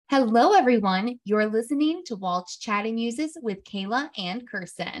Hello, everyone. You're listening to Walt's Chatting Muses with Kayla and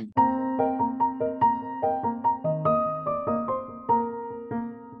Kirsten.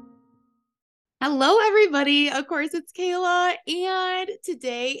 Hello, everybody. Of course, it's Kayla, and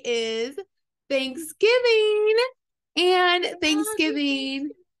today is Thanksgiving. And Thanksgiving,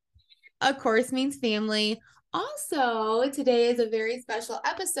 of course, means family. Also, today is a very special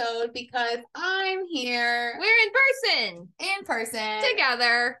episode because I'm here. We're in person.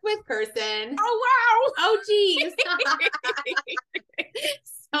 Together. With Kirsten. Oh, wow. Oh, geez.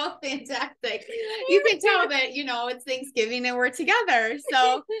 So fantastic. You can tell that, it's Thanksgiving and we're together.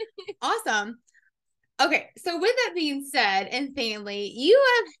 So awesome. Okay, so with that being said, and family, you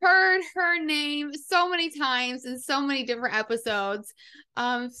have heard her name so many times in so many different episodes.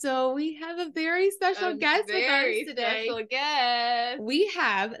 So we have a very special guest with us today. Special guest. We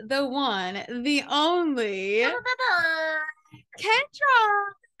have the one, the only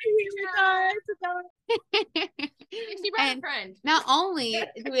Kendra. She brought a friend. Not only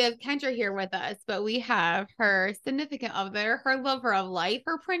do we have Kendra here with us, but we have her significant other, her lover of life,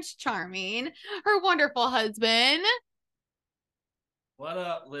 her Prince Charming, her wonderful husband. What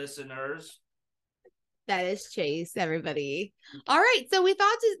up, listeners? That is Chase, everybody. All right, so we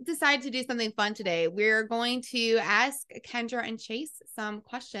thought to decide to do something fun today. We're going to ask Kendra and Chase some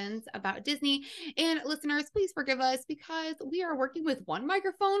questions about Disney. And listeners, please forgive us because we are working with one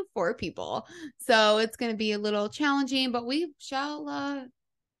microphone for people. So it's going to be a little challenging, but we shall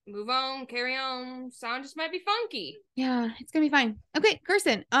move on, carry on. Sound just might be funky. Yeah, it's going to be fine. Okay,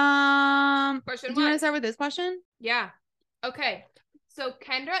 Kirsten, Question do you want to start with this question? Yeah. Okay. So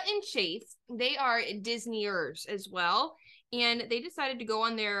Kendra and Chase, they are Disneyers as well, and they decided to go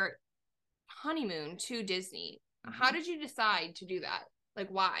on their honeymoon to Disney. How did you decide to do that? Like,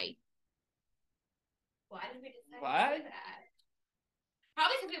 why? Why did we decide Why? to do that?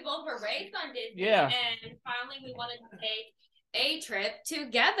 Probably because we both were raised on Disney, Yeah. and finally we wanted to take a trip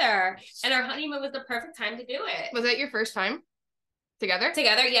together, and our honeymoon was the perfect time to do it. Was that your first time together?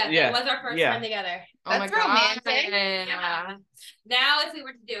 Together, yes. Yeah. It was our first Yeah. time together. Oh That's my God. romantic. Yeah. Now, if we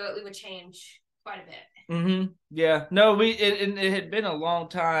were to do it, we would change quite a bit. Mm-hmm. Yeah. No, it had been a long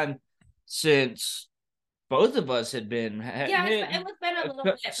time since both of us had been. Yeah, it was been a little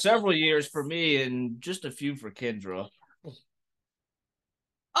bit. Several years for me and just a few for Kendra.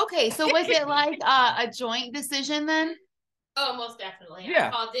 Okay, so was it like a joint decision then? Oh, most definitely. Yeah.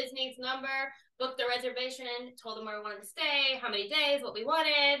 I called Disney's number, booked the reservation, told them where we wanted to stay, how many days, what we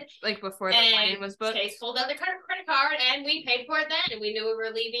wanted. Like before the wedding was booked? Chase pulled out the credit card, and we paid for it then, and we knew we were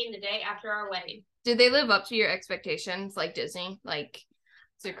leaving the day after our wedding. Did they live up to your expectations, like Disney? Like,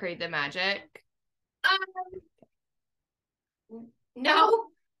 to create the magic? No.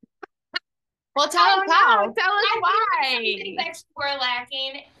 Well, tell us how. Tell us why. Things that were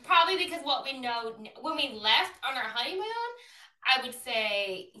lacking, probably because what we know when we left on our honeymoon, I would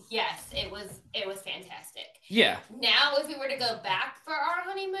say yes, it was fantastic. Yeah. Now, if we were to go back for our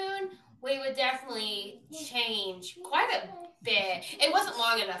honeymoon, we would definitely change quite a bit. It wasn't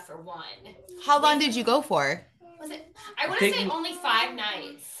long enough for one. How long did you go for? Was it? I want to say only 5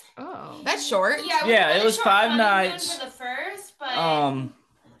 nights. Oh, that's short. Yeah, it was 5 nights for the first, but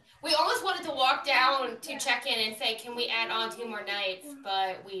we almost wanted to walk down to check in and say, can we add on 2 more nights?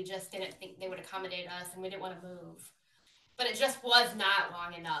 But we just didn't think they would accommodate us, and we didn't want to move. But it just was not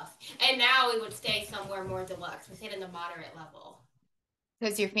long enough. And now we would stay somewhere more deluxe. We stayed in the moderate level.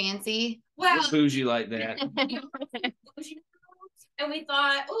 Because you're fancy? Well, bougie like that. And we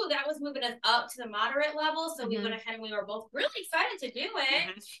thought, oh, that was moving us up to the moderate level. So we went ahead and we were both really excited to do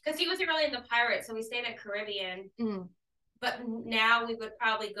it. Because he wasn't really in the Pirates, so we stayed at Caribbean. But now we would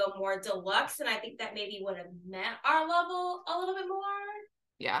probably go more deluxe, and I think that maybe would have met our level a little bit more.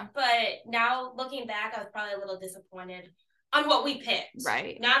 Yeah. But now, looking back, I was probably a little disappointed on what we picked.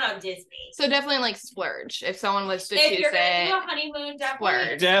 Right. Not on Disney. So definitely like splurge. If someone was to if choose you're it. do a honeymoon,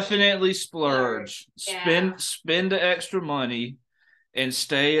 definitely. Definitely splurge. Yeah. Spend the extra money and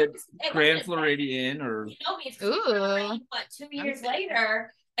stay at Grand Floridian or. Ooh. But 2 years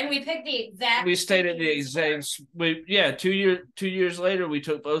later. And we picked the exact. We stayed at the exact. 2 years later, we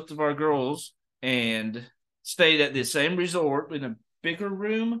took both of our girls and stayed at the same resort in a bigger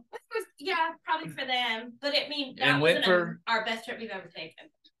room. Yeah, probably for them, but that wasn't our best trip we've ever taken.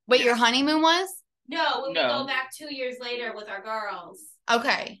 Wait, your honeymoon was? No, when we go back 2 years later with our girls.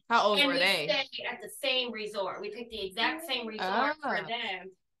 Okay. How old and were they? And we stayed at the same resort. We picked the exact same resort for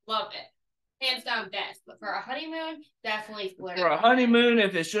them. Love it. Hands down best. But for a honeymoon, definitely splurge. For a honeymoon,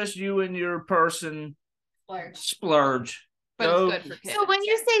 if it's just you and your person, splurge. But Go. it's good for kids. So when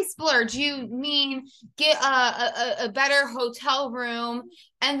you say splurge, you mean get a better hotel room,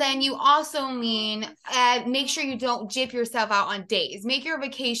 and then you also mean make sure you don't jip yourself out on days. Make your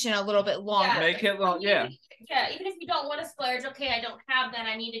vacation a little bit longer. Make it long, yeah. Yeah, even if you don't want to splurge, okay, I don't have that.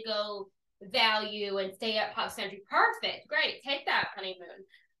 I need to go value and stay at Pop Century. Perfect. Great. Take that honeymoon.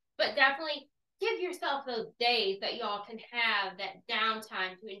 But definitely give yourself those days that y'all can have that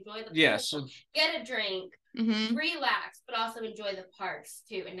downtime to enjoy the Yes. pool, get a drink, relax, but also enjoy the parks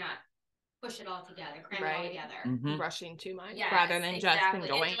too, and not push it all together, cram it all together. Rushing too much Yes, rather than just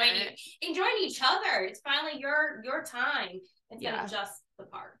enjoying each other. It's finally your time instead of just the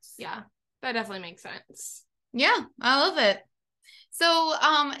parks. Yeah, that definitely makes sense. Yeah, I love it. So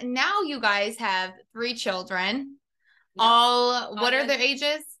now you guys have 3 children. Yep. All what are their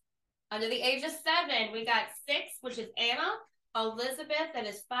ages? Under the age of 7, we got 6, which is Anna, Elizabeth, that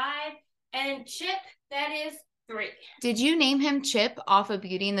is 5, and Chip, that is 3. Did you name him Chip off of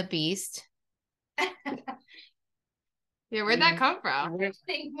Beauty and the Beast? Yeah, where'd that come from? I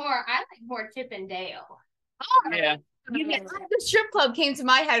like more Chip and Dale. Oh, yeah. The strip club came to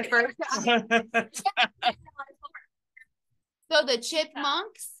my head first. So the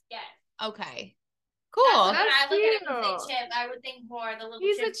chipmunks? Yes. Okay. Cool. When I look at him and say Chip, I would think more of the little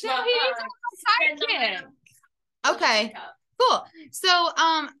He's a chip. He's a sidekick. Okay. Cool. So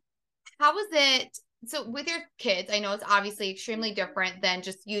how was it? So with your kids, I know it's obviously extremely different than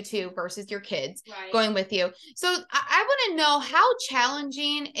just you two versus your kids going with you. So I want to know, how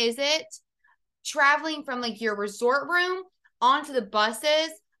challenging is it traveling from like your resort room onto the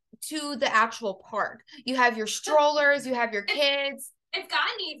buses to the actual park? You have your strollers, you have your kids. It's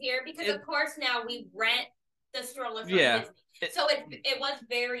gotten easier because of course now we rent the stroller from Disney. So it was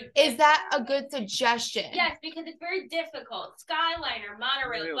very difficult. Is that a good suggestion? Yes, because it's very difficult. Skyliner,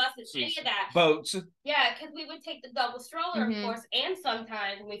 monorail, buses, any of that. Boats. Yeah, because we would take the double stroller, of course, and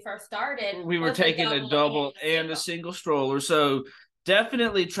sometimes when we first started, we were taking a double and a single stroller. So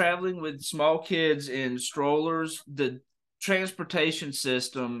definitely traveling with small kids in strollers, the transportation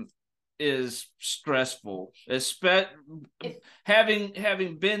system is stressful.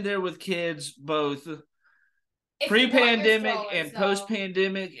 Having been there with kids both pre-pandemic and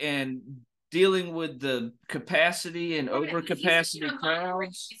post-pandemic, and dealing with the capacity and overcapacity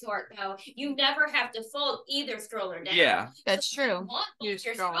crowds. Resort, though, you never have to fold either stroller down. Yeah, that's true. You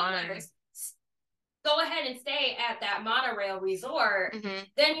just go ahead and stay at that monorail resort.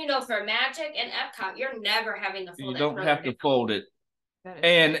 Then for Magic and Epcot, you're never having to fold. You don't have to fold it.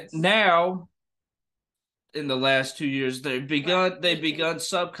 And now, in the last 2 years, they've begun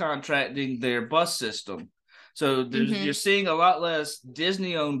subcontracting their bus system. So you're seeing a lot less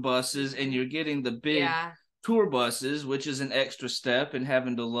Disney-owned buses, and you're getting the big tour buses, which is an extra step in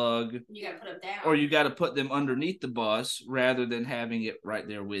having to lug. You got to put them down. Or you got to put them underneath the bus rather than having it right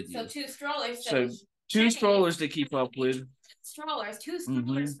there with you. So 2 strollers. So 2 strollers to keep up with. Strollers, 2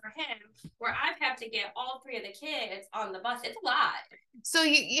 strollers for him, where I've had to get all 3 of the kids on the bus. It's a lot. So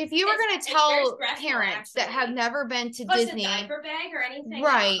if you were going to tell parents that have never been to Disney, a diaper bag or anything,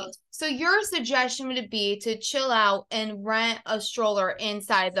 right? So your suggestion would be to chill out and rent a stroller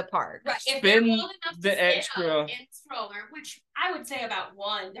inside the park. Right. If they're old enough to sit up in stroller, which I would say about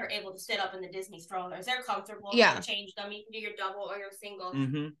 1, they're able to sit up in the Disney strollers. They're comfortable. You can change them. You can do your double or your single.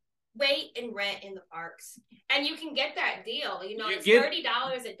 Wait and rent in the parks, and you can get that deal. It's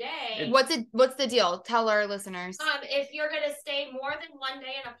 $30 a day. What's the deal? Tell our listeners. If you're gonna stay more than 1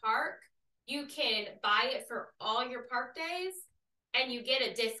 day in a park, you can buy it for all your park days, and you get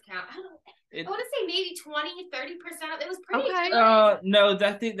a discount. I want to say maybe 20-30%. It was pretty good. No,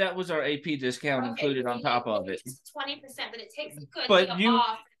 I think that was our AP discount included on top of it. 20%, but it takes a good deal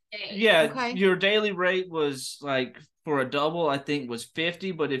off the day. Yeah, your daily rate was like, for a double, I think was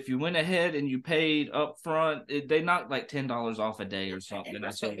 $50, but if you went ahead and you paid up front, they knocked like $10 off a day or something.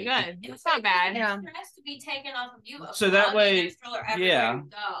 That's good. It's not bad. Yeah. It has to be taken off of you. So that way, yeah,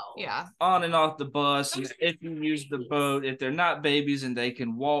 on and off the bus. If you use the boat, if they're not babies and they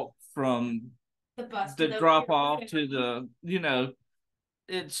can walk from the bus, the drop off to the,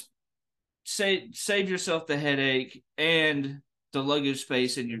 it's save yourself the headache and the luggage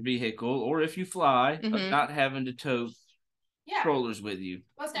space in your vehicle, or if you fly, of not having to tow strollers with you.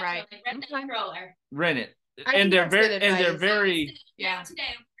 Most definitely. Rent the stroller. Rent it. And they're very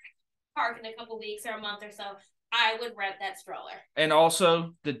today park in a couple weeks or a month or so, I would rent that stroller. And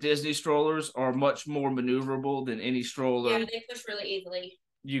also the Disney strollers are much more maneuverable than any stroller. Yeah, they push really easily.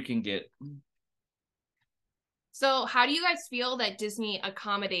 You can get. So how do you guys feel that Disney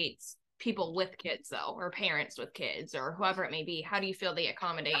accommodates people with kids, though, or parents with kids, or whoever it may be? How do you feel they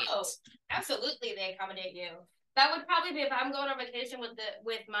accommodate? Oh, absolutely, they accommodate you. That would probably be, if I'm going on vacation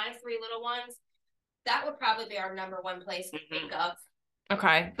with my 3 little ones, that would probably be our number one place to think of.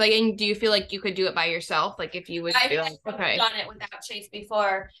 Okay. Like, and do you feel like you could do it by yourself? Like, if you would feel I've done it without Chase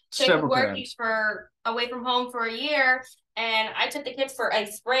before. Chase Several was working times. away from home for a year, and I took the kids for a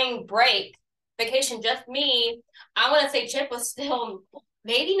spring break vacation, just me. I want to say Chip was still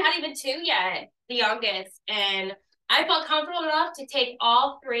maybe not even 2 yet, the youngest, and I felt comfortable enough to take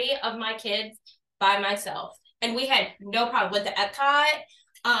all 3 of my kids by myself, and we had no problem with the Epcot.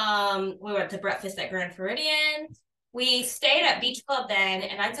 We went to breakfast at Grand Floridian. We stayed at Beach Club then,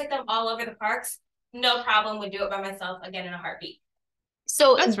 and I took them all over the parks. No problem. Would do it by myself again in a heartbeat.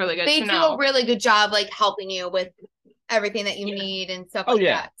 So That's really good they to do know. a really good job like helping you with everything that you need and stuff like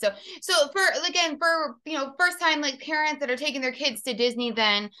that. So for first time like parents that are taking their kids to Disney,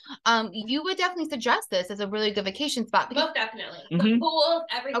 then you would definitely suggest this as a really good vacation spot. Because, most definitely. The pool,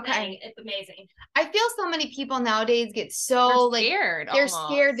 everything. Okay. It's amazing. I feel so many people nowadays get so scared. They're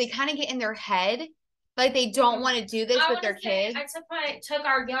scared. They kind of get in their head like they don't want to do this with their kids. I took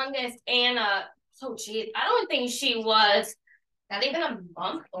our youngest Anna. Oh geez, I don't think she was not even a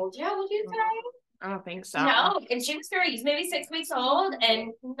month old. Yeah, would you say? I don't think so. No, and she was maybe 6 weeks old,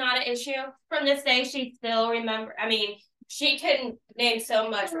 and not an issue. From this day, she still remember. I mean, she can name so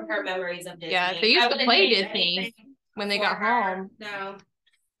much from her memories of Disney. Yeah, they used to play Disney when they got home. No.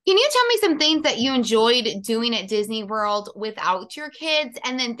 Can you tell me some things that you enjoyed doing at Disney World without your kids,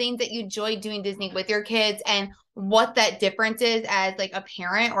 and then things that you enjoyed doing Disney with your kids, and what that difference is as like a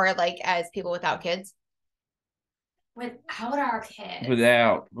parent or like as people without kids? Without our kids.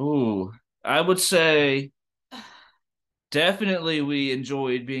 Ooh. I would say definitely we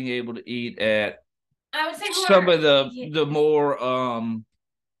enjoyed being able to eat at I would say some of the more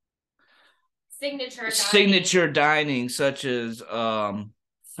signature dining, such as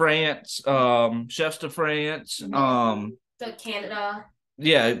France, Chefs de France, the Canada.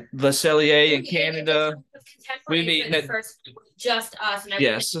 Yeah, Le Cellier in Canada. We've eaten at just us. And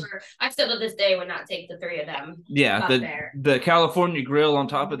yes. I still to this day would not take the 3 of them. Yeah, the California Grill on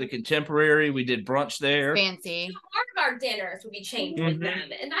top of the Contemporary. We did brunch there. Fancy. So part of our dinners would be changed with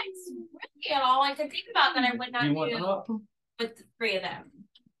them, and that's really all I could think about that I would not do with the 3 of them.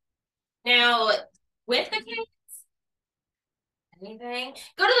 Now, with the kids, anything.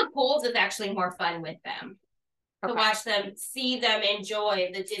 Go to the pools is actually more fun with them. To watch them, see them enjoy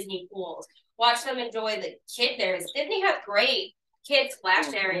the Disney pools. Watch them enjoy the kid areas. Disney has great kid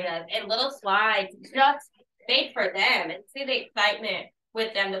splash areas and little slides just made for them. And see the excitement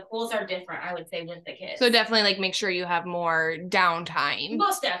with them. The pools are different, I would say, with the kids. So definitely like make sure you have more downtime.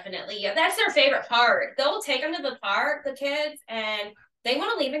 Most definitely. Yeah, that's their favorite part. They'll take them to the park, the kids, and they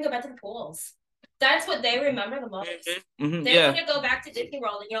want to leave and go back to the pools. That's what they remember the most. They want to go back to Disney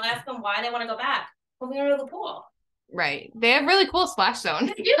World, and you'll ask them why they want to go back. Well, we're going to the pool. Right. They have really cool splash zone.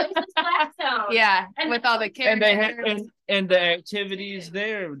 They do. It's a splash zone. Yeah. And with all the kids. And they have and the activities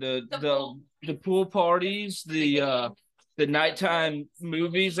there, the pool parties, the nighttime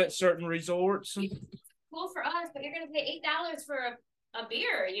movies at certain resorts. Cool for us, but you're gonna pay $8 for a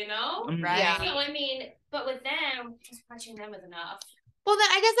beer, you know? Right. Yeah. So I mean, but with them, just watching them is enough. Well, then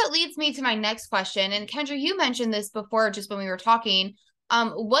I guess that leads me to my next question. And Kendra, you mentioned this before, just when we were talking.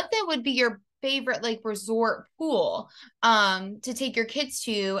 What then would be your favorite like resort pool to take your kids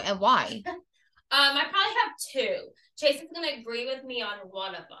to, and why? I probably have 2. Chase is gonna agree with me on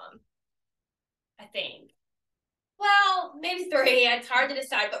one of them, I think. Well, maybe 3. It's hard to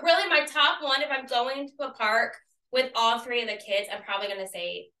decide, but really my top one, if I'm going to a park with all 3 of the kids, I'm probably gonna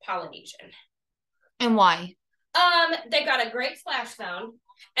say Polynesian. And why? They got a great splash zone.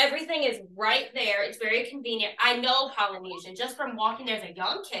 Everything is right there. It's very convenient. I know Polynesian just from walking there as a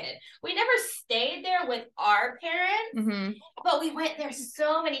young kid. We never stayed there with our parents, but we went there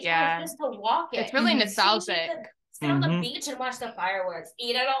so many times just to walk it. It's really nostalgic. Sit on the beach and watch the fireworks.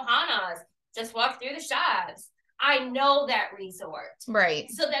 Eat at Ohana's. Just walk through the shops. I know that resort. Right.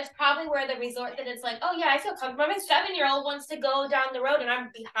 So that's probably where the resort that it's like, oh yeah, I feel comfortable. My 7-year-old wants to go down the road and I'm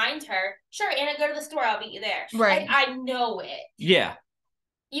behind her. Sure, Anna, go to the store. I'll meet you there. Right. I know it. Yeah.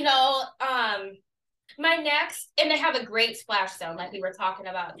 You know, my next, and they have a great splash zone like we were talking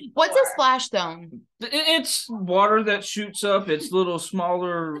about before. What's a splash zone? It's water that shoots up. It's little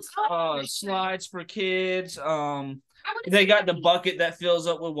smaller slides for kids. They got the bucket that fills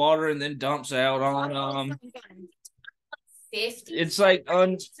up with water and then dumps out on 50. It's like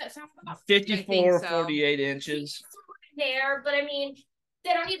 54 so. 48 inches. There, but I mean,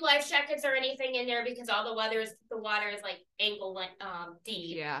 they don't need life jackets or anything in there because all the water is like ankle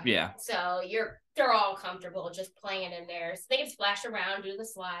deep. Yeah. So they're all comfortable just playing in there. So they can splash around, do the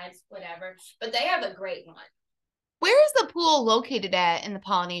slides, whatever. But they have a great one. Where is the pool located at in the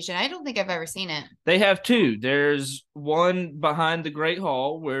Polynesian? I don't think I've ever seen it. They have two. There's one behind the Great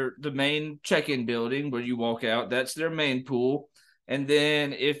Hall, where the main check-in building where you walk out. That's their main pool. And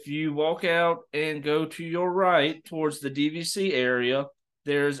then if you walk out and go to your right towards the DVC area,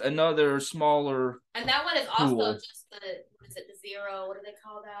 there's another smaller. And that one is also just the, what is it, the zero? What do they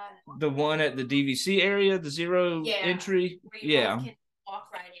call that? The one at the DVC area, the zero entry. Where you both can walk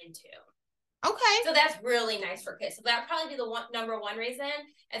right into. Okay. So that's really nice for kids. So that'd probably be the number one reason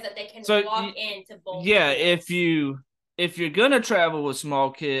is that they can walk into both. Yeah, if you're gonna travel with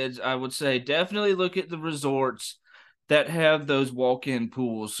small kids, I would say definitely look at the resorts that have those walk-in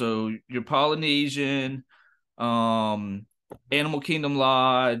pools. So your Polynesian, Animal Kingdom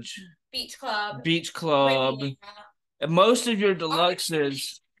Lodge, Beach Club, and most of your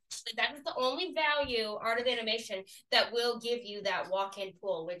deluxes. That is the only value Art of Animation that will give you that walk-in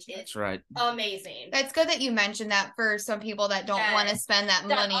pool, which is amazing. That's good that you mentioned that for some people that don't want to spend that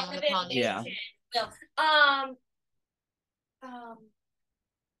money on the Polynesian. Yeah.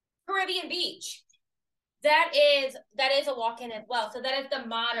 Caribbean Beach. That is a walk-in as well. So that is the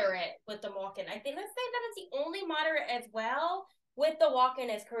moderate with the walk-in. I think let's say that is the only moderate as well with the walk-in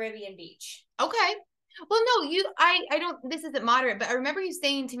is Caribbean Beach. Okay. Well, no, I don't, this isn't moderate, but I remember you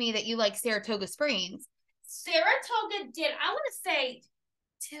saying to me that you like Saratoga Springs. Saratoga did, I want to say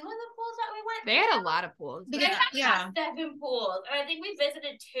 2 of the pools that we went. They had a lot of pools. They had 7 pools. And I think we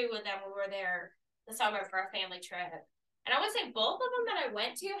visited 2 of them when we were there the summer for our family trip. And I want to say both of them that I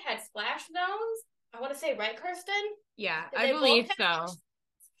went to had splash zones. I want to say, right, Kirsten? Yeah, I believe so.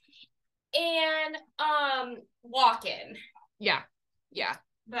 And walk-in. Yeah.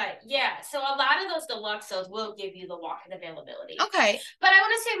 But yeah, so a lot of those deluxes will give you the walk-in availability. Okay. But I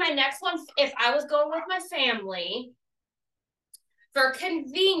want to say my next one, if I was going with my family, for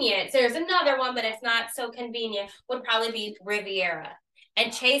convenience, there's another one, but it's not so convenient, would probably be Riviera.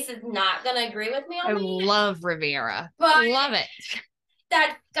 And Chase is not going to agree with me on that. I love Riviera. But love it.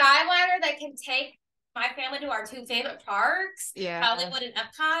 That Skyliner that can take my family to our 2 favorite parks, Hollywood and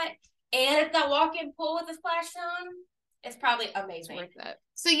Epcot, and it's that walk-in pool with a splash zone. It's probably amazing. Worth it.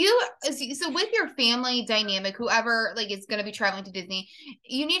 So with your family dynamic, whoever like is going to be traveling to Disney,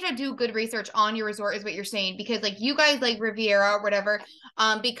 you need to do good research on your resort, is what you're saying, because like you guys like Riviera or whatever,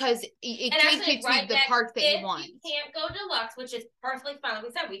 because it takes you to the parts that you want. You can't go deluxe, which is perfectly fine. Like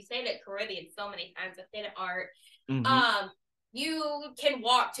we said, we've stayed at Caribbean so many times. I've stayed at Art. Mm-hmm. You can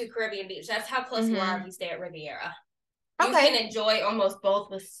walk to Caribbean Beach. That's how close you are if you stay at Riviera. You Okay. can enjoy almost both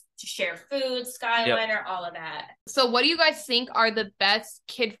with to share food, Skyliner, all of that. So what do you guys think are the best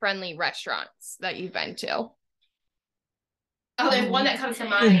kid-friendly restaurants that you've been to? Oh, there's one that comes to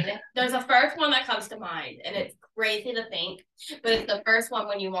mind. There's a first one that comes to mind, and it's crazy to think, but it's the first one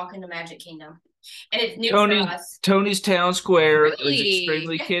when you walk into Magic Kingdom. And it's new for us. Tony's Town Square is Really?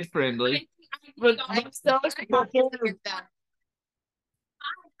 extremely kid-friendly. But we're gonna make tell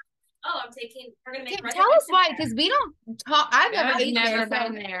us why, because we don't talk. I've never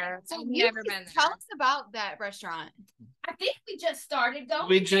been there. So never been there. Tell us about that restaurant. I think we just started going.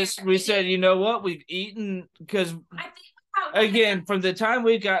 We said, you know what, we've eaten, because again, from the time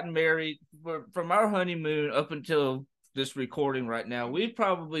we've gotten married, from our honeymoon up until this recording right now, we've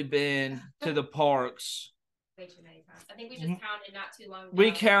probably been to the parks. Way too many times. I think we just counted not too long ago.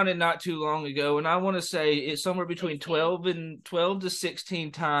 We counted not too long ago, and I want to say it's somewhere between 12 to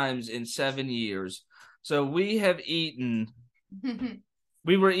 16 times in 7 years. So we have eaten.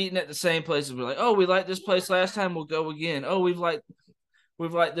 We were eating at the same places. We're like, oh, we liked this place last time. We'll go again. Oh, we've liked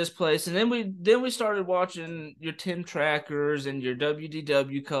this place, and then we started watching your Tim Trackers and your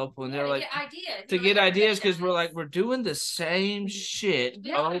WDW couple, and they're like to get ideas because we're doing the same shit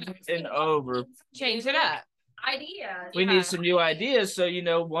over and over. Change it up. Ideas. We need some new ideas. So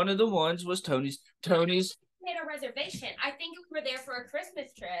one of the ones was Tony's. Made a reservation. I think we were there for a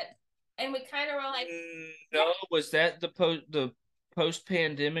Christmas trip, and we kind of were like, no, was that the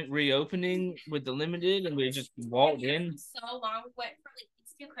post-pandemic reopening with the limited, and we just walked in? So long. We went for like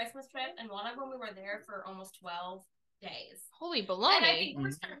these 2 Christmas trips, and one of them we were there for almost 12 days. Holy baloney! And I think we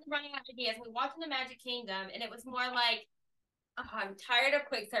were starting running out of ideas. We walked in the Magic Kingdom, and it was more like, oh, I'm tired of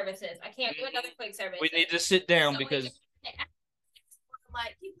quick services. I can't do another quick service. We need to sit down because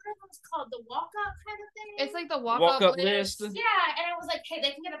like, you heard what it's called, the walk-up kind of thing? It's like the walk-up list. Yeah, and I was like, hey,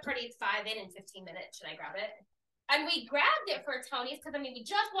 they can get a party at 5 in 15 minutes. Should I grab it? And we grabbed it for Tony's because, I mean, we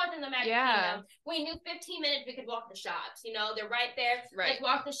just walked in the Magic Kingdom. We knew 15 minutes we could walk the shops. You know, they're right there. Right. Let's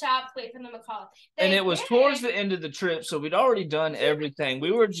walk the shops, wait for them to call. And it was towards the end of the trip, so we'd already done everything.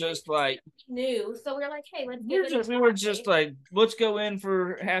 We were just like... New. So we were like, hey, let's we were just like, let's go in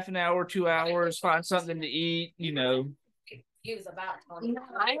for half an hour, 2 hours, find something to eat, you know. Views about Tony. No,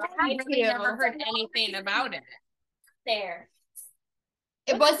 I haven't really never heard anything about it. There.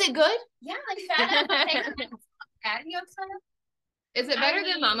 Was it good? Yeah, like that. Patio stuff. Is it better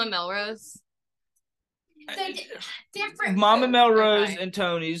than Mama Melrose? They're different. Mama Melrose and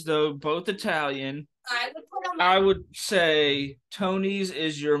Tony's, though both Italian. I would say Tony's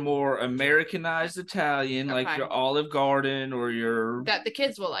is your more Americanized Italian, like your Olive Garden or your that the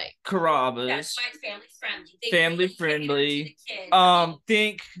kids will like. Carrabba's. That's family friendly. Family friendly.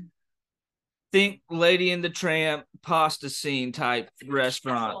 Think Lady and the Tramp pasta scene type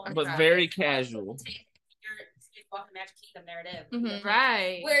restaurant, but very casual. Walking Magic Kingdom, there it is. Mm-hmm.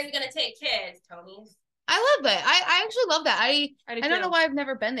 Right. Where are you gonna take kids, Tony's? I love that. I actually love that. I don't know why I've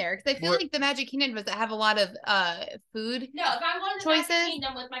never been there because I feel like the Magic Kingdom does have a lot of food. No, if I'm going to the Magic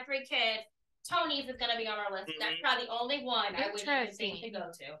Kingdom with my 3 kids, Tony's is gonna be on our list. That's probably the only one I would even think to go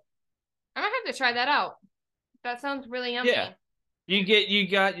to. I might have to try that out. That sounds really yummy. Yeah. You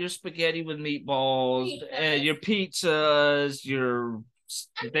got your spaghetti with meatballs, your pizzas,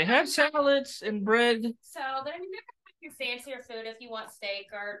 they have salads and bread. So they're never your fancier food if you want steak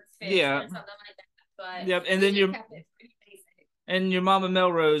or fish or something like that. But and then your Mama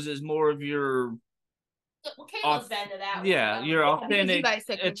Melrose is more of your Caleb's been to that one. Your authentic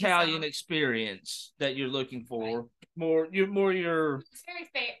Italian experience that you're looking for. It's very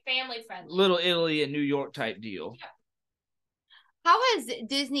family friendly. Little Italy and New York type deal. Yeah. How has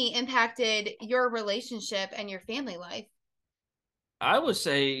Disney impacted your relationship and your family life? I would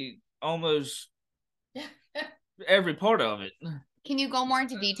say almost every part of it. Can you go more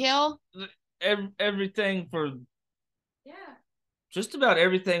into detail? Everything just about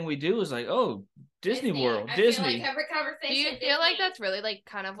everything we do is like, oh, Disney World, Disney. Feel like every conversation. Do you feel like that's really like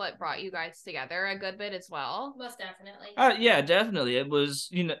kind of what brought you guys together a good bit as well? Most definitely. Yeah, definitely. It was,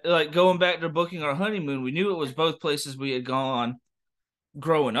 like going back to booking our honeymoon. We knew it was both places we had gone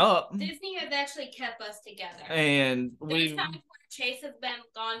growing up. Disney has actually kept us together. And there's times where Chase has been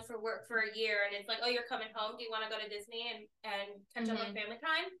gone for work for a year, and it's like, oh, you're coming home. Do you want to go to Disney and catch up on family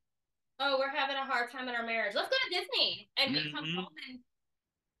time? Oh, we're having a hard time in our marriage. Let's go to Disney. And we come home and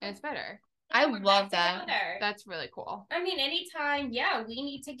it's better. I love that. Together. That's really cool. I mean, anytime, we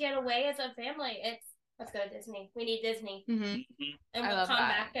need to get away as a family. Let's go to Disney. We need Disney. And we'll come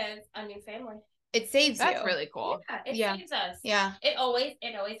back as a new family. It saves you. That's really cool. Yeah, it saves us. Yeah. It always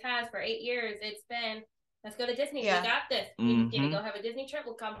has for 8 years. It's been, let's go to Disney. Yeah. We got this. We're gonna go have a Disney trip.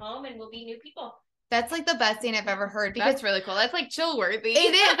 We'll come home and we'll be new people. That's like the best thing I've ever heard. Because that's really cool. That's like chill worthy.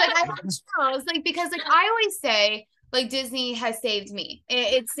 It is. Like I have chills. Like because like I always say, like Disney has saved me.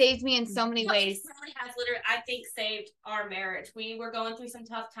 It saved me in so many ways. It really has I think, saved our marriage. We were going through some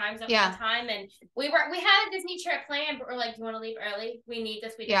tough times at one time, and we had a Disney trip planned, but we're like, do you want to leave early? We need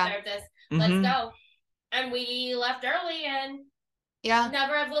this. We deserve this. Let's go. And we left early and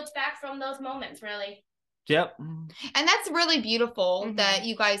never have looked back from those moments, really. Yep. And that's really beautiful that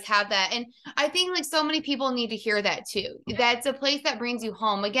you guys have that. And I think like so many people need to hear that too. That's a place that brings you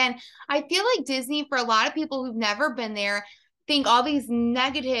home. Again, I feel like Disney, for a lot of people who've never been there, think all these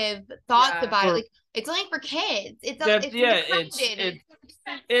negative thoughts about it. Like it's only for kids. It's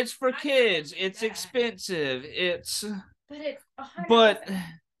for kids. It's expensive. But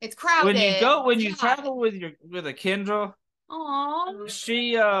it's crowded. When you travel with a Kendra,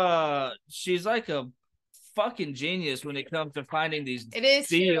 she's like a fucking genius when it comes to finding these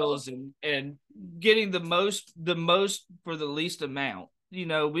deals and getting the most for the least amount. We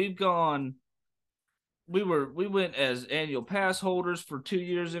went as annual pass holders for 2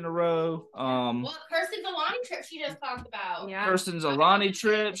 years in a row. Kirsten's Alani trip she just talked about. Yeah. Kirsten's Alani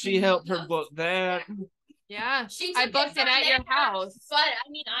trip, she helped her book that. Yeah, I booked it at your house. But I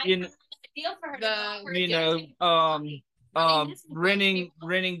mean, I deal for her. Renting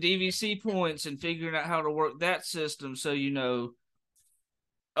DVC points and figuring out how to work that system so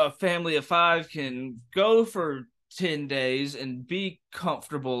a family of 5 can go for 10 days and be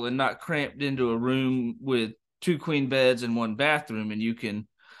comfortable and not cramped into a room with 2 queen beds and 1 bathroom, and you can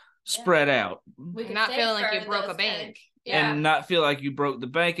spread out. Not feeling like you broke a bank. And not feel like you broke the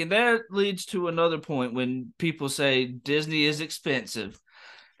bank. And that leads to another point when people say Disney is expensive.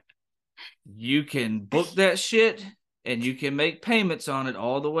 You can book that shit and you can make payments on it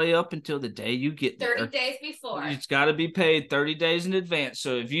all the way up until the day you get there. 30 days before. It's got to be paid 30 days in advance.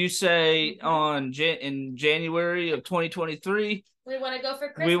 So if you say in January of 2023, we want to go for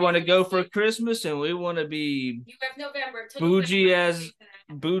Christmas. We want to go for Christmas, and we want to be November, bougie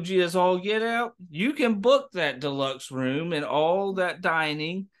as all get out. You can book that deluxe room and all that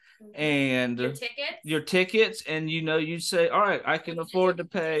dining and your tickets, and you say, all right, I can afford to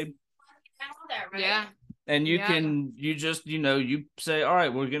pay. Yeah. And you you say, all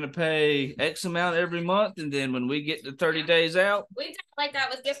right, we're going to pay X amount every month. And then when we get to 30 days out. We did like that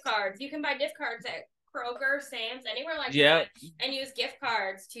with gift cards. You can buy gift cards at Kroger, Sam's, anywhere like that. And use gift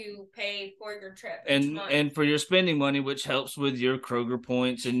cards to pay for your trip. And for your spending money, which helps with your Kroger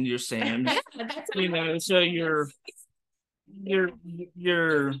points and your Sam's. So you're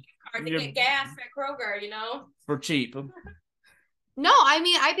hard to get gas at Kroger, for cheap. No, I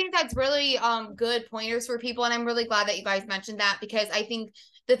mean, I think that's really good pointers for people, and I'm really glad that you guys mentioned that, because I think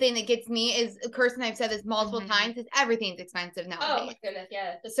the thing that gets me is, Kirsten, I've said this multiple times, is everything's expensive nowadays. Oh my goodness,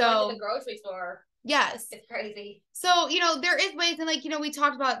 yeah. So the grocery store. Yes. It's crazy. So, there is ways, and we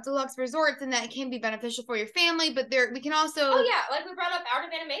talked about deluxe resorts, and that can be beneficial for your family, but we can also. Oh yeah, like we brought up Art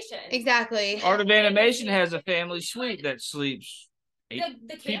of Animation. Exactly. Art of Animation has a family suite that sleeps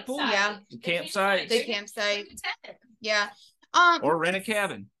 8 people. Yeah. The campsite. Yeah. Or rent a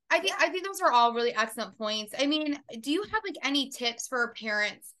cabin. I think those are all really excellent points. I mean, do you have any tips for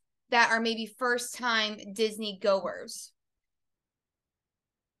parents that are maybe first time Disney goers?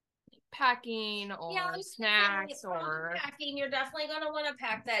 Packing or snacks or packing. You're definitely going to want to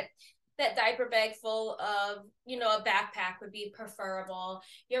pack that diaper bag full of, a backpack would be preferable.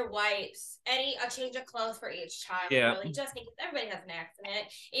 Your wipes, a change of clothes for each child. Yeah. Really, just in case everybody has an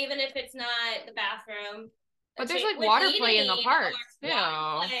accident, even if it's not the bathroom. But there's water play in the park too.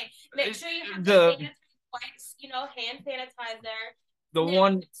 Make sure you have the wipes, hand sanitizer.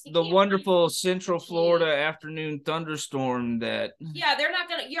 The wonderful Central Florida afternoon thunderstorm that. Yeah,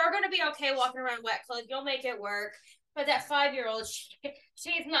 you're gonna be okay walking around wet clothes. You'll make it work. But that 5-year-old,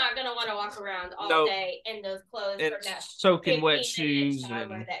 she's not gonna want to walk around all day in those clothes. It's soaking wet shoes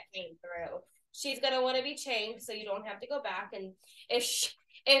that came through. She's gonna want to be changed, so you don't have to go back. And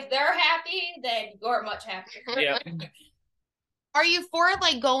if they're happy, then you're much happier. Yeah. Are you for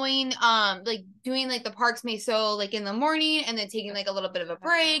going doing the Parks Meso in the morning and then taking a little bit of a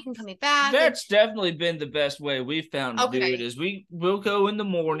break and coming back? That's definitely been the best way we've found to do it. Is we'll go in the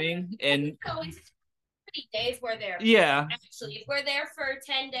morning and days we're there. Yeah. Actually, if we're there for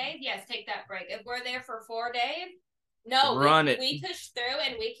 10 days, yes, take that break. If we're there for 4 days, no, we push through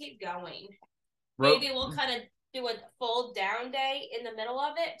and we keep going. Maybe we'll kind of do a full down day in the middle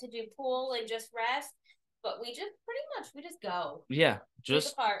of it to do pool and just rest, but we just go. Yeah,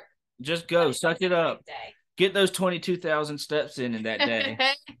 just go, suck it up. Get those 22,000 steps in that day.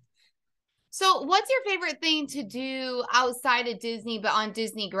 So what's your favorite thing to do outside of Disney, but on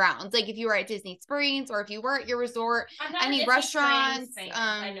Disney grounds? If you were at Disney Springs or if you were at your resort, any restaurants?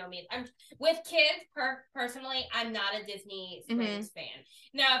 I know me. I'm with kids personally. I'm not a Disney Springs fan.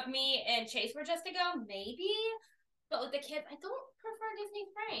 Now, if me and Chase were just to go, maybe, but with the kids, I don't prefer Disney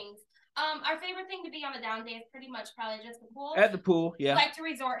Springs. Our favorite thing to be on a down day is pretty much probably just the pool. At the pool, yeah. Like to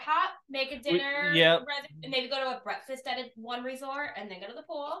resort hop, make a dinner, and maybe go to a breakfast at one resort, and then go to the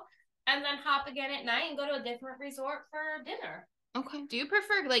pool. And then hop again at night and go to a different resort for dinner. Okay. Do you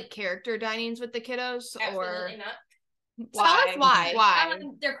prefer character dinings with the kiddos? Absolutely not. Tell us why. Why?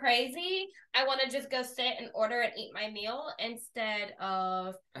 They're crazy. I want to just go sit and order and eat my meal instead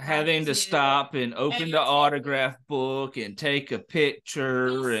of having to stop and open the autograph book and take a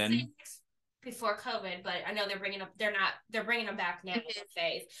picture and. Before COVID, but I know they're bringing them back now.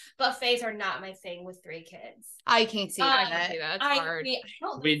 Buffets are not my thing with 3 kids. I can't see that. That's hard. I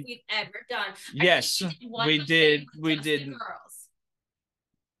don't think we've ever done. Yes, we did. We did. Girls.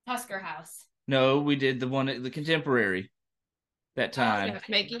 Tusker House. No, we did the one at the Contemporary that time.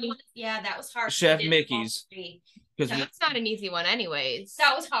 Yeah, that was hard. Chef Mickey's. Because that's not an easy one, anyways.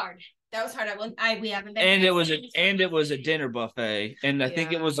 That was hard. We haven't been. And it was a dinner buffet, and I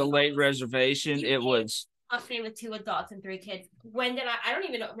think it was a late reservation. It was buffet with 2 adults and 3 kids. When did I don't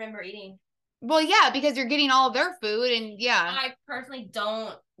even remember eating. Well, yeah, because you're getting all of their food, and I personally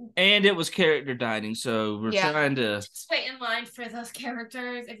don't. And it was character dining, so we're trying to just wait in line for those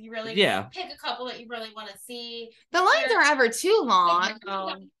characters. If you really pick a couple that you really want to see. The lines aren't ever too long.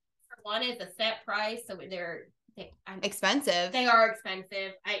 For one, is a set price, so they're expensive. They are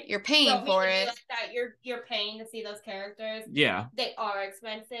expensive. You're paying for it. Like that. You're paying to see those characters. Yeah, they are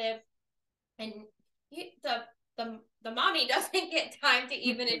expensive, and the the mommy doesn't get time to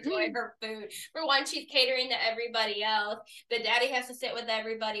even enjoy her food. For one, she's catering to everybody else. The daddy has to sit with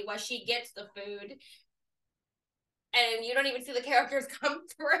everybody while she gets the food. And you don't even see the characters come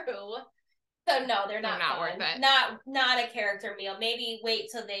through. So no, they're not worth it. Not a character meal. Maybe wait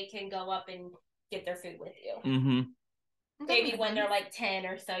till they can go up and get their food with you. Mm-hmm. Maybe when they're like 10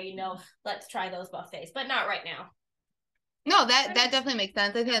 or so, let's try those buffets, but not right now. No, that definitely makes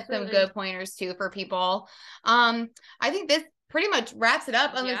sense. I think that's some good pointers too for people. I think this pretty much wraps it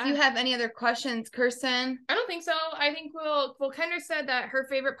up unless you have any other questions, Kirsten. I don't think so. I think Kendra said that her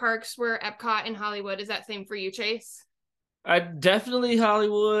favorite parks were Epcot and Hollywood. Is that same for you, Chase? I definitely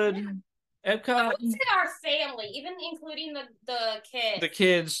Hollywood. Yeah. Epcot. I would say our family, even including the kids. The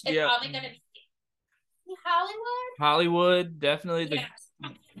kids, it's probably gonna be Hollywood. Hollywood, definitely.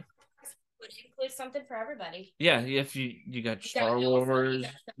 Would include something for everybody. Yeah, if you got Star Wars,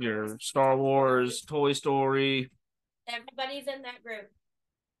 your Star Wars, Toy Story. Everybody's in that group.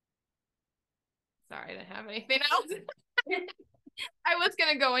 Sorry, I didn't have anything else. I was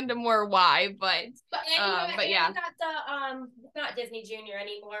gonna go into more why, but yeah. We got the it's not Disney Junior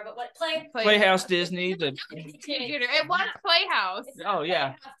anymore, but what Playhouse Disney. Junior. It was Playhouse. Oh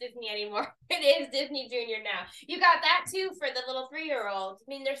yeah. Playhouse Disney anymore. It is Disney Junior now. You got that too for the little 3-year-olds. I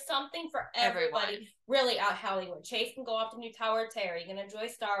mean, there's something for everybody. Really out Hollywood. Chase can go off to New Tower of Terror. You can enjoy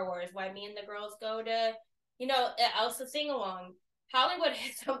Star Wars. Why me and the girls go to, Elsa sing along. Hollywood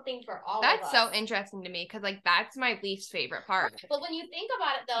has something for all of us. That's so interesting to me because, that's my least favorite part. But when you think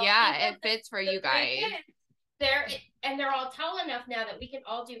about it, though, it fits for you guys. They're all tall enough now that we can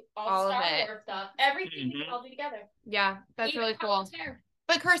all do all Star Wars stuff. Everything we can all do together. Yeah, that's really cool.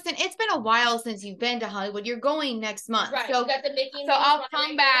 But Kirsten, it's been a while since you've been to Hollywood. You're going next month, right? So, you got the Mickey so I'll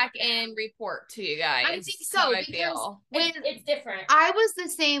come back and report to you guys. I think so because it's different. I was the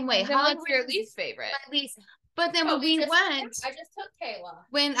same way. Hollywood's your least favorite. My least. But then when we went, I just took Kayla.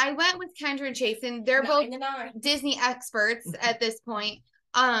 When I went with Kendra and Chase, and they're both Disney experts at this point.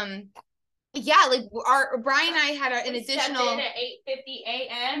 Yeah, our Brian and I had an additional at 8:50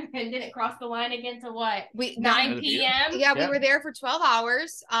 a.m. and didn't cross the line again to what? 9 p.m. Yeah, we were there for 12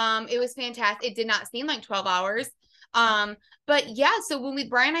 hours. It was fantastic. It did not seem like 12 hours. But yeah, so when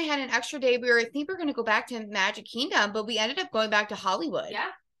Brian and I had an extra day, I think we were going to go back to Magic Kingdom, but we ended up going back to Hollywood. Yeah.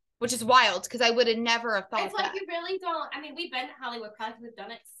 Which is wild because I would have never have thought it's like you really don't. I mean, we've been to Hollywood because we've done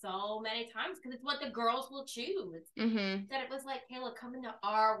it so many times because it's what the girls will choose. Mm-hmm. That it was like, Kayla, come into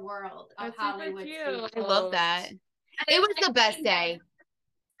our world of That's Hollywood. I love that. It was the best day.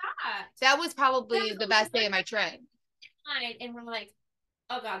 That was probably the best day of my trip. And we're like,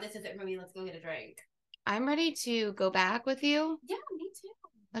 oh God, this isn't for me. Let's go get a drink. I'm ready to go back with you. Yeah, me too.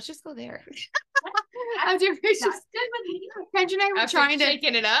 Let's just go there. That's good with me. Kendra and I were trying to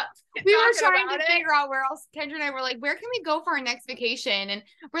shaking it up. We were trying to figure out where else. Kendra and I were like, where can we go for our next vacation? And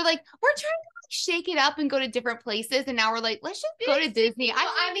we're like, we're trying to shake it up and go to different places. And now we're like, let's just go to Disney.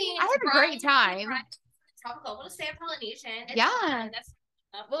 I had a great time. Tropical. We'll stay at Polynesian. Yeah.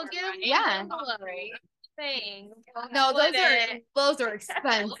 We'll get them. Yeah. Thing. No, those are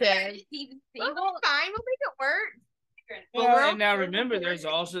expensive. We'll be fine. We'll make it work. Well, and now remember, there's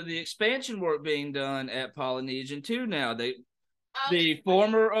also the expansion work being done at Polynesian too. Now the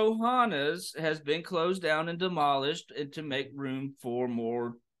former Ohana's has been closed down and demolished, and to make room for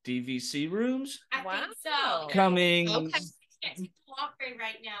more DVC rooms. I think so. Coming. Okay. Walkway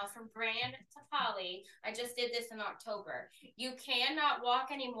right now from Grand to Poly. I just did this in October. You cannot walk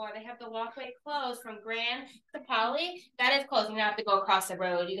anymore. They have the walkway closed from Grand to Poly. That is closed. You have to go across the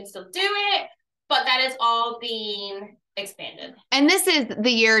road. You can still do it, but that is all being expanded. And this is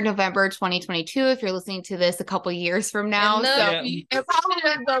the year November 2022. If you're listening to this a couple years from now, it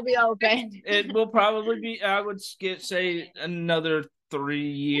probably will be open. It will probably be. I would say another 3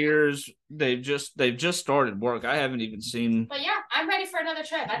 years. They've just started work. I haven't even seen. But yeah, I'm ready for another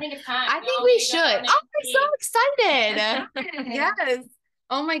trip. I think it's time. I think we should. I'm so excited. Yes.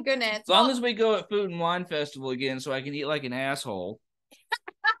 Oh my goodness. As long as we go at Food and Wine Festival again, so I can eat like an asshole.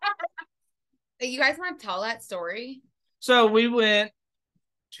 You guys want to tell that story? So we went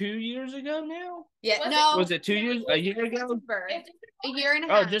 2 years ago now? Yeah. Was it 2 years? A year ago? A year and a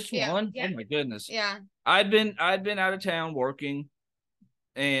half. Oh, just one? Yeah. Oh my goodness. Yeah. I'd been out of town working,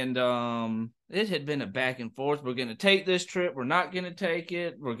 and it had been a back and forth. We're gonna take this trip, we're not gonna take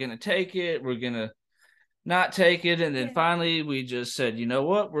it, we're gonna take it, we're gonna not take it, and then finally we just said, you know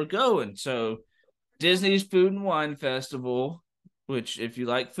what, we're going. So Disney's Food and Wine Festival, which if you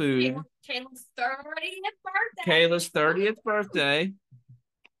like food, Kayla's 30th birthday.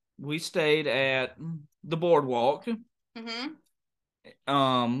 We stayed at the Boardwalk. Mm-hmm.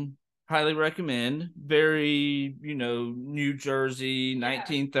 Highly recommend. Very, New Jersey,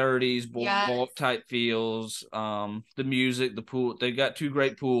 1930s boardwalk type feels. The music, the pool. They got 2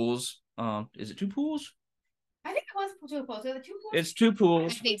 great pools. Is it 2 pools? I think it was 2 pools. Are the 2 pools? It's 2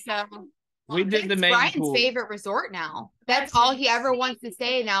 pools. I think so. We did the main Brian's pool. favorite resort now. That's all he ever wants to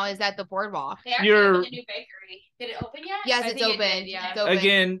say now is at the boardwalk. They actually opened a new bakery. Did it open yet? Yes, it's open. It's open.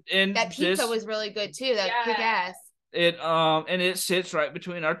 Again, and that pizza was really good too. That kick ass. And it sits right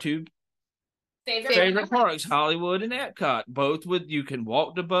between our 2 favorite parks, Hollywood and Epcot. Both you can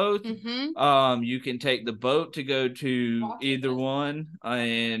walk to both. Mm-hmm. You can take the boat to go to either one,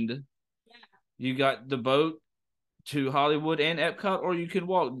 and you got the boat to Hollywood and Epcot, or you can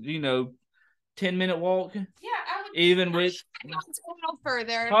walk. 10-minute walk. Yeah, I would. Even with a little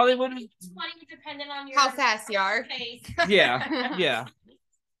further. Hollywood, depending on your how fast you are. Yeah, yeah.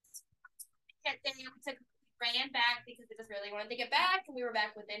 Ran back because we just really wanted to get back, and we were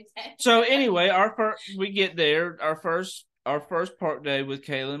back within 10. So anyway, we get there. Our first park day with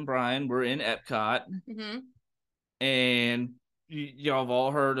Kayla and Brian. We're in Epcot, and y'all have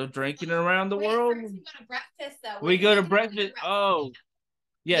all heard of drinking around the world. We go to breakfast though. We go to breakfast. Oh,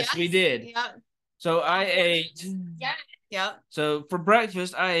 yes, we did. Yeah. So I ate. Yeah. So for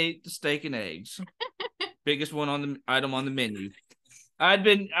breakfast, I ate the steak and eggs. Biggest item on the menu.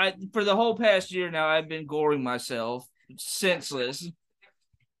 For the whole past year now, I've been goring myself senseless.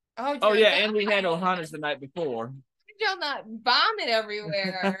 Oh yeah, and we had Ohana's the night before. Y'all not vomit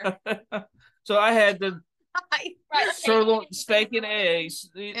everywhere. So I had the sirloin steak and eggs,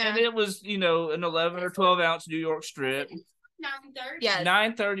 and it was an 11 or 12 ounce New York strip. 9:30. Yes.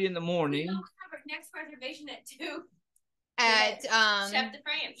 9:30 in the morning. We have our next reservation at 2. At Chef de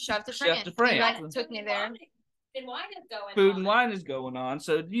France. Chef de France. You guys took me there. And wine is going on. Food and wine is going on.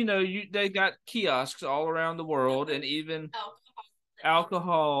 So they got kiosks all around the world, and even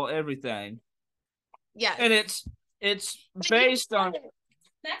alcohol, everything. Yeah. And it's based on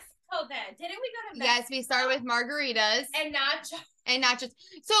Mexico then. Didn't we go to Mexico? Yes, we started with margaritas. And nachos.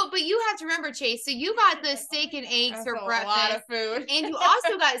 So, but you have to remember, Chase, so you got the steak and eggs for breakfast. A lot of food. And you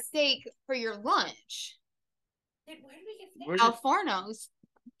also got steak for your lunch. Where did we get steak? Al Forno's.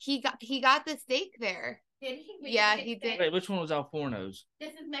 He got the steak there. Did he? He did. Wait, which one was Al Forno's?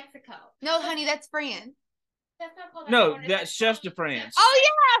 This is Mexico. No, honey, that's France. That's not called No, Al Forno, that's Chef de France. Oh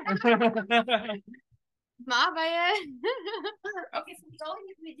yeah. My bad. Okay, so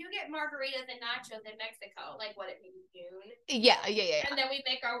we do get margaritas and nachos in Mexico, like what it maybe June. Yeah. And then we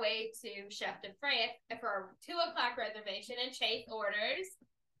make our way to Chef de France for our 2:00 reservation, and Chase orders.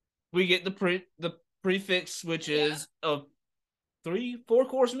 We get the prefix, which is a 3-4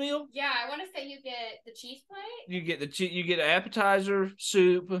 course meal. Yeah, I want to say you get the cheese plate. You get an appetizer,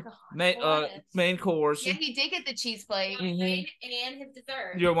 soup, main course. Yeah, he did get the cheese plate. And his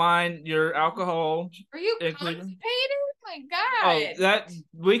dessert. Your wine, your alcohol. Are you constipated? My God. Oh, that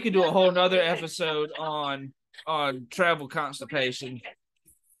we could do a whole nother episode on travel constipation.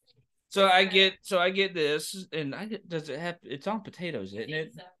 So I get this, and does it have? It's on potatoes, isn't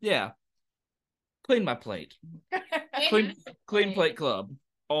it? So. Yeah. Clean my plate. Clean plate club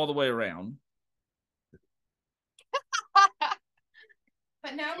all the way around.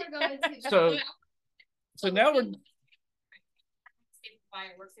 But now we're going to so now we're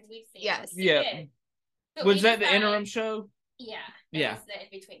fireworks, and we've seen. Yes. Yeah. So was that the interim show? Yeah. Yeah. It was the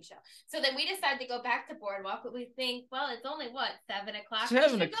in-between show. So then we decided to go back to Boardwalk, but we think, well, it's only 7 o'clock.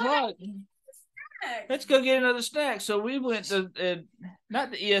 7 o'clock. Let's go get another snack. So we went to not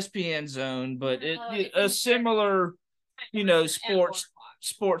the ESPN zone, but a similar,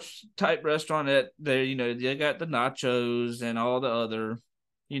 sports type restaurant at there. They got the nachos and all the other,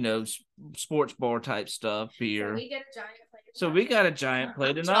 sports bar type stuff, beer. So we got a giant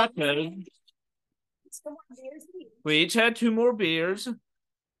plate of nachos. We got a giant plate of nachos. We each had 2 more beers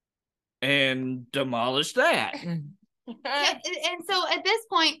and demolished that. And so at this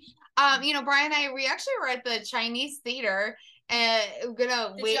point, Brian and I, we actually were at the Chinese theater and we're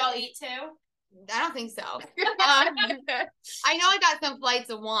gonna wait. Did y'all eat too? I don't think so. I know I got some flights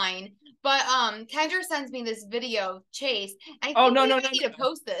of wine, but Kendra sends me this video of Chase. I think no, need to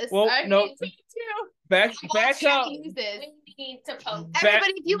post this. Well, no. Back up. We need to post.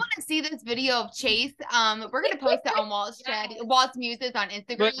 Everybody, if you want to see this video of Chase, we're gonna post it on Walt's Muses on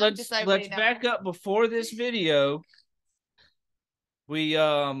Instagram. Let's back up before this video. We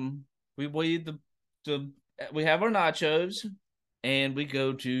have our nachos and we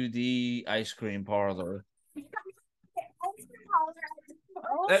go to the ice cream parlor.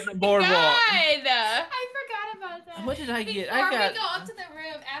 At the boardwalk. I forgot about that. What did I get? Before I got. we go up to the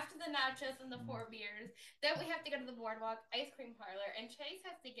room after the nachos and the 4 beers, then we have to go to the boardwalk ice cream parlor, and Chase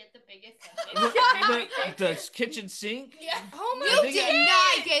has to get the biggest The kitchen sink. Yeah. Oh my You did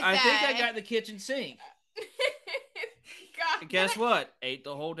not get that. I think I got the kitchen sink. God. Guess what? Ate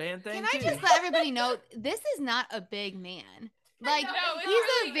the whole damn thing. Can I just let everybody know this is not a big man. Like No, he's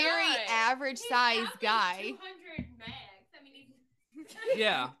really a very not. average size guy. 200 max. I mean,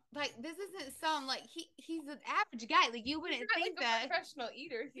 Yeah. Like this isn't some like he's an average guy. Like you wouldn't You're not think like that. a professional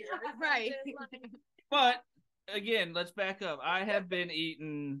eater here. Right. But again, let's back up. I have been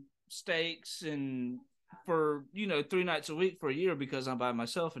eating steaks and for 3 nights a week for a year because I'm by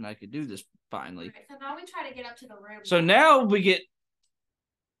myself and I could do this finally. Right, so now we try to get up to the room. So now we get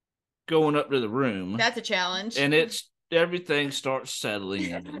going up to the room. That's a challenge. And everything starts settling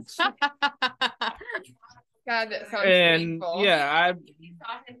in. God, that sounds And painful. yeah, You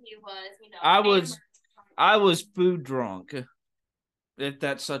thought that he was, I was food drunk, if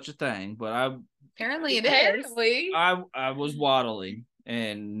that's such a thing. But Apparently it is. Apparently. I was waddling,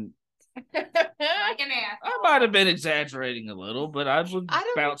 and like an ass. I might have been exaggerating a little, but I was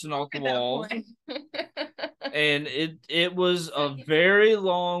bouncing off the walls. And it was a very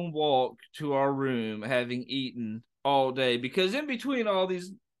long walk to our room, having eaten all day, because in between all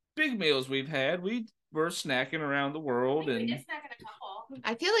these big meals we've had, we were snacking around the world. We And did snack at a couple.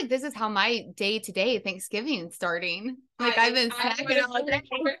 I feel like this is how my day-to-day Thanksgiving is starting. Like I've been snacking all day.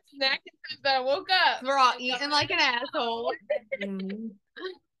 Snacking since I woke up. We're all eating like an asshole.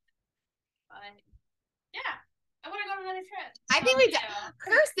 But yeah, I want to go on another trip. I think we did.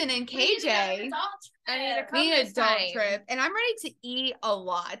 Kirsten and We need to go on an KJ. adult I need trip. to We need an this adult time. trip, and I'm ready to eat a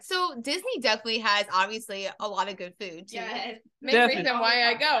lot. So Disney definitely has obviously a lot of good food too. Yeah. Main Definitely. reason why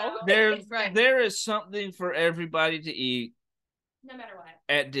I go. Right. There is something for everybody to eat No matter what.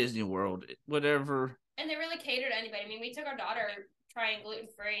 at Disney World, whatever. And they really cater to anybody. I mean, we took our daughter trying gluten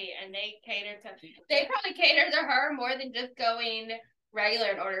free, and they probably cater to her more than just going regular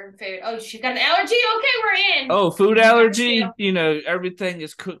and ordering food. Oh, she's got an allergy? Okay, we're in. Oh, food allergy, everything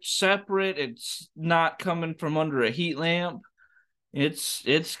is cooked separate. It's not coming from under a heat lamp.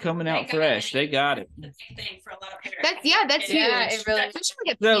 It's coming out fresh. They got it. That's the big thing for a lot of parents. That's huge. Yeah, it really- Especially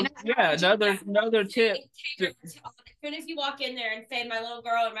like a So peanut yeah, another tip. As soon as you walk in there and say my little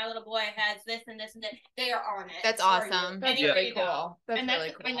girl or my little boy has this and this and that, they are on it. That's for you. awesome. That's Anywhere really you go. cool. That's And really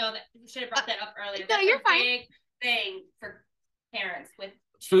cool. I know that you should have brought that up earlier. No, That's you're a fine. big thing for parents with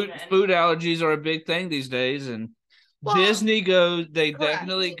Food children. allergies are a big thing these days, and Well, Disney they correct.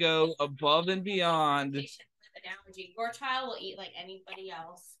 definitely go above and beyond. Patient with an allergy. Your child will eat like anybody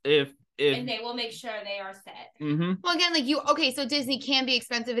else, If and they will make sure they are set. mm-hmm. Well, again, so Disney can be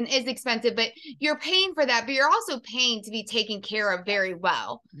expensive and is expensive, but you're paying for that, but you're also paying to be taken care of very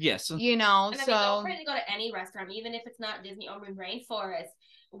well. Yes. And I mean, don't so afraid to go to any restaurant, even if it's not Disney or Rainforest.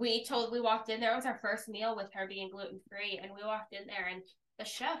 We walked in there. It was our first meal with her being gluten free, and we walked in there, and the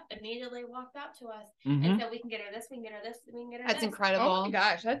chef immediately walked out to us Mm-hmm. and said, "We can get her this. We can get her this. We can get her that's this." incredible. Oh my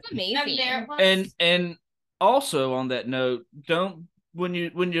gosh, that's amazing. There it was. And also on that note, when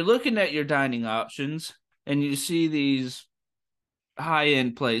you're looking at your dining options and you see these high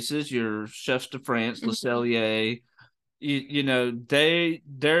end places, your Chefs de France, Le Cellier,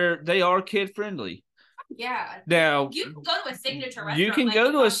 they are kid friendly. Yeah. Now You can go to a signature restaurant. you can like go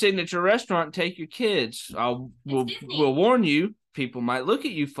the to a one- signature restaurant and take your kids. We'll Disney. warn you, people might look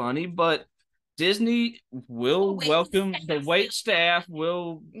at you funny, but Disney will Wait welcome staff. the wait staff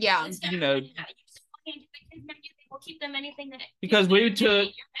will Yeah. It's you know, definitely not. You just walk into the kids' menu, they will keep them anything that Because you we need. took- Your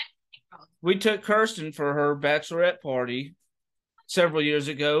menu. we took Kirsten for her bachelorette party several years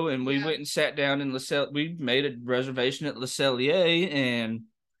ago, and we went and sat down in we made a reservation at Le Cellier, and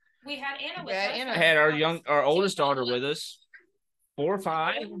We had Anna with Yeah, us. Anna. I had our oldest daughter with us, 4 or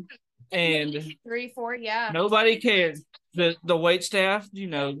 5, and 3, 4, yeah. nobody cared. The wait staff,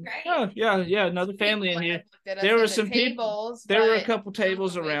 Great. oh yeah, another family in here. Did us There at were the some people. tables. There were a but- couple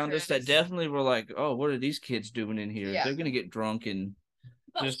tables the around us that waitress. definitely were like, oh, what are these kids doing in here? Yeah. They're gonna get drunk and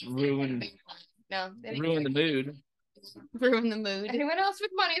But just we did ruin- get a big one. No, they didn't ruin the care. mood. Ruin the mood. Anyone else with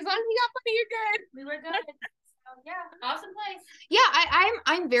money? As long as you got money, you're good. We were good. So, yeah, awesome place. Yeah,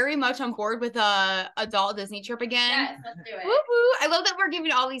 I'm very much on board with a adult Disney trip again. Yes, let's do it. Woo woo. I love that we're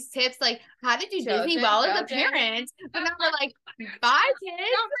giving all these tips, like how to do Disney Children, well as a children. parent. But now we're like, bye, kids.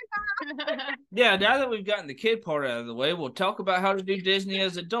 Yeah, now that we've gotten the kid part out of the way, we'll talk about how to do Disney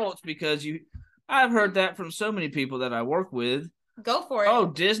as adults, because I've heard that from so many people that I work with. Go for it. Oh, Oh,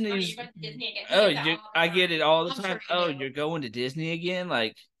 Disney's. you went to Disney again. Oh, He gets I get it all the I'm time. sure you Oh, do. you're going to Disney again?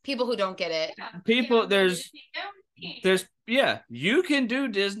 Like People who don't get it. people, Disney. you can do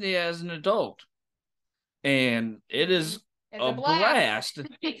Disney as an adult. and it is a blast.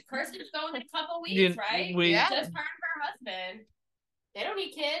 Kirsten's going in a couple weeks, right? Yeah. Just her and her husband. They don't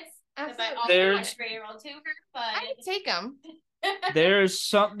need kids. There's 3-year-old too, but I can take them. There's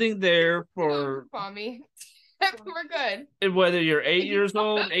something there for mommy. We're good. Whether you're 8 years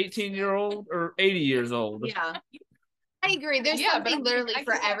old, 18-year-old, or 80 years old. Yeah. I agree. There's something literally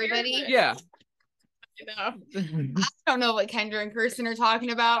for everybody. Yeah. I don't know what Kendra and Kirsten are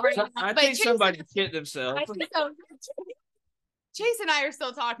talking about right now. I think somebody shit themselves. I think so. Chase and I are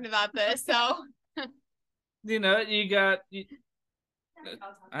still talking about this, so you know, you got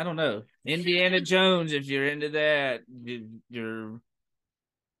I don't know, Indiana Jones if you're into that. You're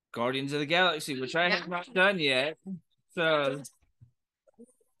Guardians of the Galaxy, which I have not done yet. So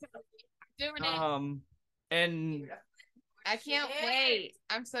doing it. And I can't wait.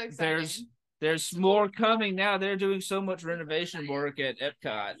 I'm so excited. There's more coming now. They're doing so much renovation work at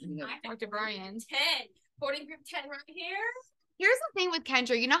Epcot. Talk to Brian. 10. Boarding group 10 right here. Here's the thing with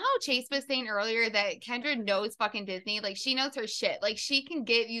Kendra. You know how Chase was saying earlier that Kendra knows fucking Disney? Like, she knows her shit. Like, she can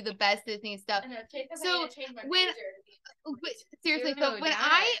give you the best Disney stuff. So seriously, so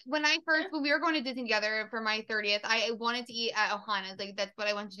when we were going to Disney together for my 30th, I wanted to eat at Ohana's. Like, that's what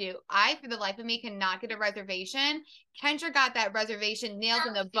I wanted to do. I, for the life of me, cannot get a reservation. Kendra got that reservation nailed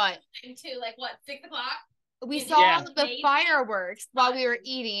in the butt. To like what, 6 o'clock? We saw the fireworks while we were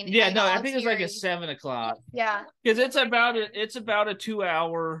eating. Yeah, no, I think it's like a 7 o'clock. Yeah, because it's about a 2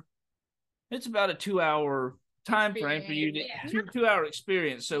 hour. It's about a 2 hour time frame for you to 2 hour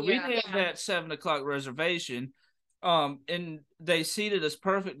experience. So we had that 7 o'clock reservation, and they seated us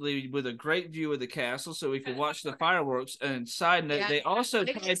perfectly with a great view of the castle, so we could watch the fireworks. And side note, they also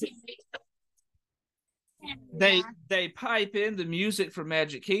they pipe in the music from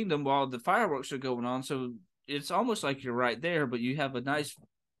Magic Kingdom while the fireworks are going on, so it's almost like you're right there, but you have a nice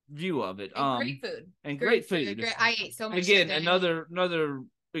view of it. And great food. Great. I ate so much. Again, another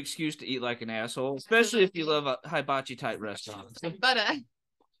excuse to eat like an asshole, especially if you love a hibachi type restaurant. But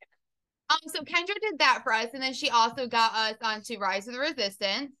so Kendra did that for us, and then she also got us onto Rise of the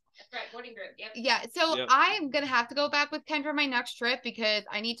Resistance. That's right, boarding group. Yep. Yeah, so I'm gonna have to go back with Kendra my next trip because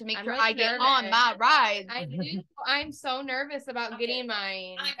I need to make sure I get on my ride. I do. I'm so nervous about getting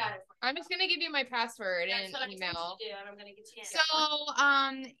mine. I got it. I'm just gonna give you my password and email. I'm gonna get you in. So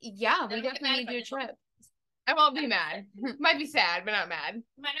yeah, we definitely need to do a trip. I won't be mad. Might be sad, but not mad.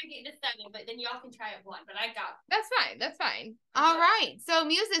 Might not get to 7, but then y'all can try it 1. But I got it. That's fine. That's fine. All right. So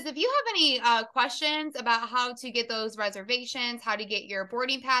Muses, if you have any questions about how to get those reservations, how to get your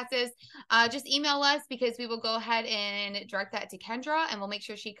boarding passes, just email us because we will go ahead and direct that to Kendra, and we'll make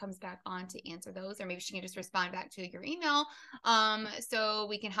sure she comes back on to answer those, or maybe she can just respond back to your email, so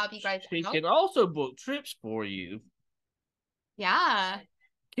we can help you guys. She can also book trips for you. Yeah.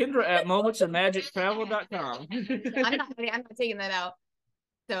 Kendra at momentsofmagictravel.com. I'm not taking that out.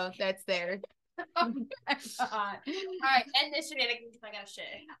 So that's there. All right, end this shenanigans. I got shit.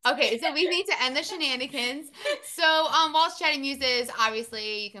 Okay, so we need to end the shenanigans. So Walt's Chatting Muses,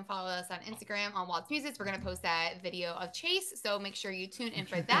 obviously you can follow us on Instagram on Walt's Muses. We're gonna post that video of Chase, so make sure you tune in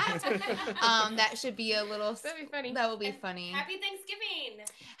for that. That should be a little, that'll be funny. That will be funny. Happy Thanksgiving.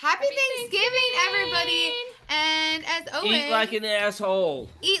 Happy Thanksgiving, everybody. And as always, eat like an asshole.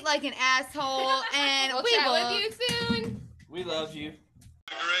 Eat like an asshole, and we'll chat with you soon. We love you.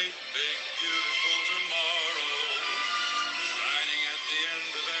 Great big beautiful